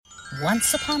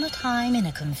Once upon a time in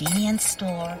a convenience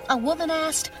store, a woman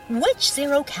asked, "Which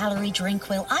zero-calorie drink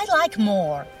will I like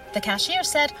more?" The cashier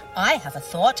said, "I have a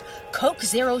thought. Coke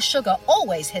Zero Sugar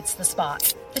always hits the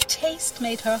spot." The taste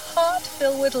made her heart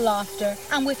fill with laughter,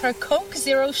 and with her Coke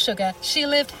Zero Sugar, she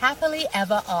lived happily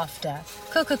ever after.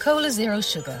 Coca-Cola Zero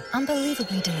Sugar,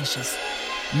 unbelievably delicious.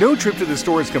 No trip to the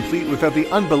store is complete without the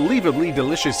unbelievably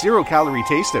delicious zero-calorie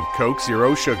taste of Coke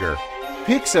Zero Sugar.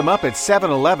 Pick some up at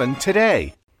 7-Eleven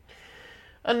today.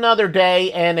 Another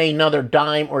day and another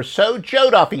dime or so. Joe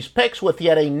Duffy's Picks with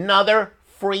yet another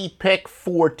free pick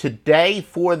for today,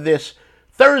 for this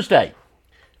Thursday,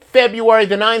 February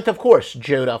the 9th. Of course,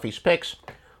 Joe Duffy's Picks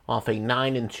off a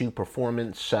 9-2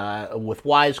 performance with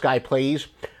Wise Guy plays.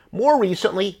 More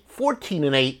recently,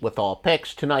 14-8 with all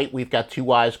picks. Tonight, we've got two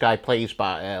Wise Guy plays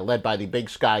led by the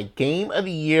Big Sky Game of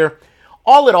the Year,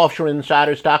 all at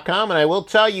OffshoreInsiders.com. And I will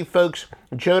tell you, folks,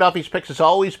 Joe Duffy's Picks has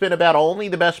always been about only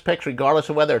the best picks, regardless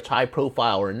of whether it's high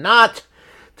profile or not.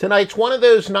 Tonight's one of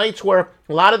those nights where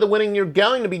a lot of the winning you're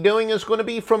going to be doing is going to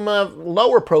be from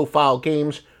lower profile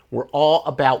games. We're all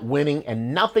about winning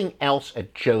and nothing else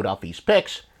at Joe Duffy's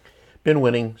Picks. Been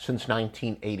winning since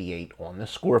 1988 on the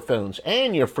score phones.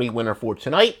 And your free winner for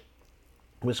tonight,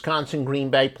 Wisconsin Green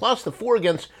Bay, plus the 4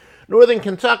 against Northern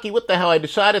Kentucky. What the hell? I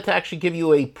decided to actually give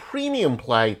you a premium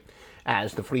play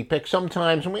as the free pick.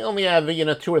 Sometimes, and we only have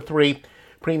 2 or 3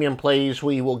 premium plays,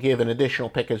 we will give an additional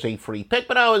pick as a free pick.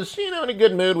 But I was in a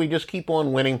good mood. We just keep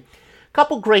on winning.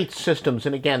 Couple great systems,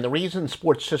 and again, the reason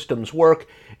sports systems work,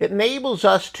 it enables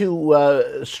us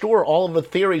to store all of the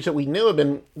theories that we knew have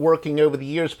been working over the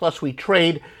years, plus we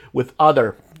trade with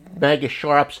other mega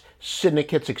sharps,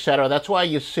 syndicates, etc. That's why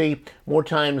you see, more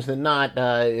times than not,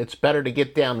 it's better to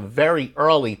get down very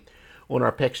early on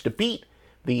our picks to beat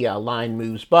the line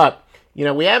moves. But,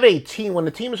 we have a team, when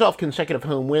the team is off consecutive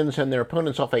home wins and their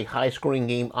opponent's off a high-scoring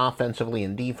game offensively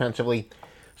and defensively,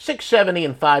 670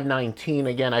 and 519.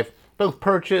 Again, I've both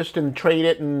purchased and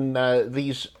traded in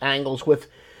these angles with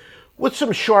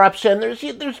some sharps, and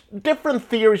there's different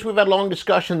theories. We've had long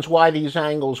discussions why these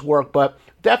angles work, but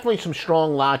definitely some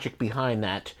strong logic behind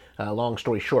that, long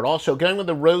story short. Also, going with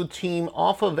the road team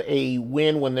off of a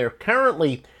win when they're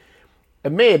currently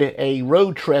amid a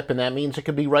road trip, and that means it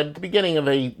could be right at the beginning of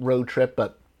a road trip,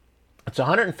 but it's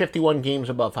 151 games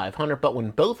above 500, but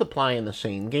when both apply in the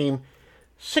same game,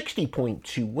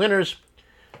 60.2 winners.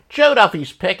 Joe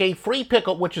Duffy's pick, a free pick,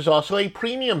 which is also a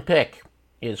premium pick,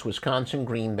 is Wisconsin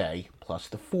Green Bay plus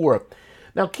the 4.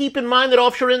 Now, keep in mind that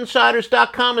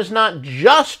OffshoreInsiders.com is not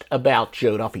just about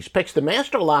Joe Duffy's Picks. The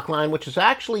Master Lock Line, which has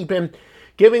actually been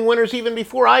giving winners even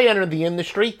before I entered the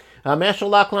industry. Master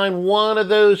Lock Line, one of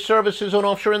those services on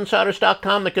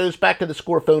OffshoreInsiders.com that goes back to the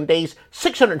score phone days.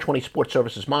 620 sports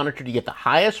services monitored. You get the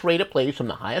highest rated plays from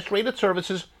the highest rated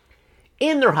services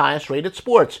in their highest rated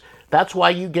sports. That's why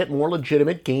you get more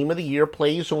legitimate Game of the Year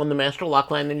plays on the Master Lock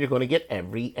Line than you're going to get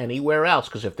anywhere else.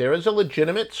 Because if there is a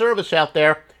legitimate service out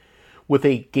there with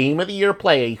a Game of the Year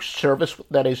play, a service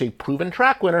that is a proven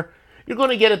track winner, you're going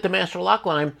to get at the Master Lock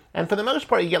Line. And for the most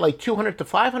part, you get like $200 to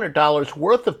 $500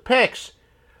 worth of picks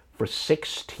for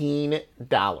 $16.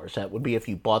 That would be if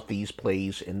you bought these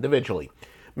plays individually.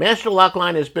 Master Lock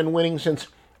Line has been winning since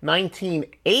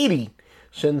 1980,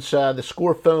 since the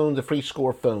score phones, the free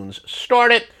score phones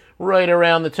started, right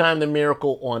around the time the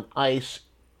Miracle on Ice.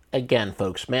 Again,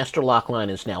 folks, Master Lock Line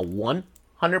is now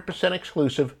 100%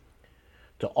 exclusive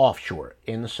to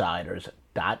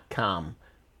OffshoreInsiders.com.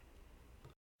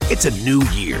 It's a new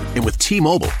year, and with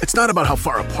T-Mobile, it's not about how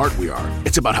far apart we are.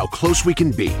 It's about how close we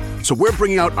can be. So we're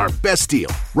bringing out our best deal.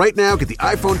 Right now, get the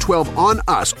iPhone 12 on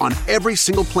us on every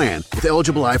single plan with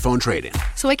eligible iPhone trade-in.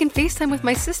 So I can FaceTime with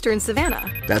my sister in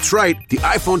Savannah. That's right, the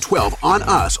iPhone 12 on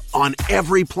us on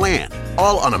every plan.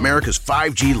 All on America's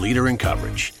 5G leader in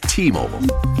coverage. T-Mobile.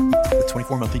 With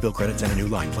 24 monthly bill credits and a new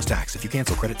line plus tax. If you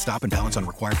cancel, credit stop and balance on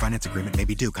required finance agreement may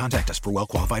be due. Contact us for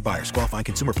well-qualified buyers. Qualifying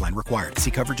consumer plan required.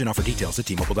 See coverage and offer details at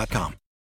T-Mobile.com.